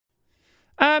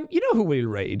You know who we'll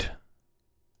raid?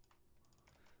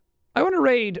 I want to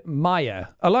raid Maya.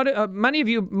 Many of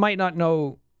you might not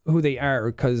know who they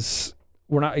are because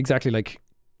we're not exactly like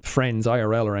friends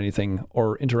IRL or anything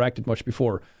or interacted much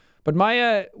before. But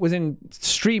Maya was in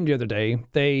stream the other day.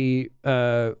 They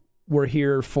were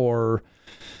here for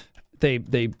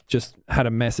they just had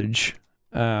a message.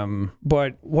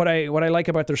 But what I like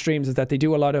about their streams is that they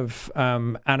do a lot of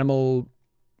animal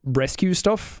rescue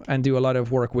stuff and do a lot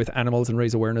of work with animals and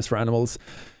raise awareness for animals.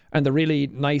 And they're really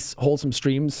nice, wholesome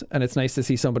streams. And it's nice to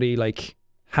see somebody like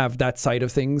have that side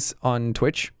of things on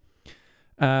Twitch.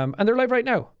 And they're live right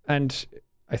now. And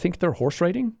I think they're horse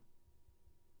riding,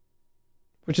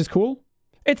 which is cool.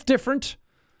 It's different.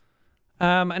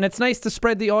 And it's nice to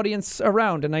spread the audience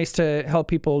around and nice to help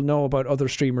people know about other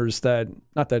streamers that,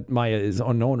 not that Maya is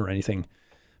unknown or anything,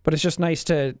 but it's just nice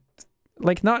to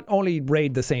like not only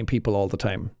raid the same people all the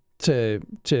time, to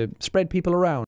spread people around.